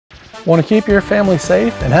Want to keep your family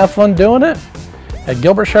safe and have fun doing it? At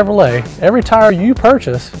Gilbert Chevrolet, every tire you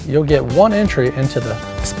purchase, you'll get one entry into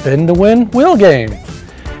the Spin to Win wheel game.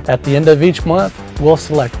 At the end of each month, we'll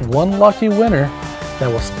select one lucky winner that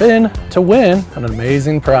will spin to win an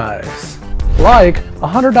amazing prize, like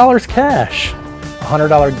 $100 cash, a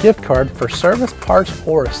 $100 gift card for service, parts,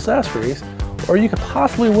 or accessories, or you could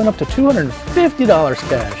possibly win up to $250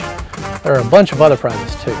 cash. There are a bunch of other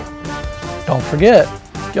prizes too. Don't forget,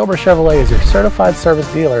 Gilbert Chevrolet is your certified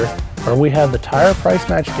service dealer, where we have the tire price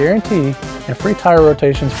match guarantee and free tire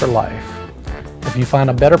rotations for life. If you find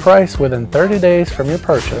a better price within 30 days from your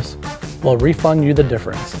purchase, we'll refund you the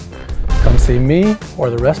difference. Come see me or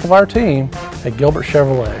the rest of our team at Gilbert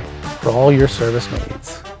Chevrolet for all your service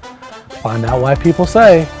needs. Find out why people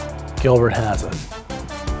say Gilbert has it.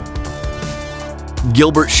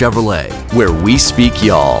 Gilbert Chevrolet, where we speak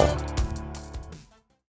y'all.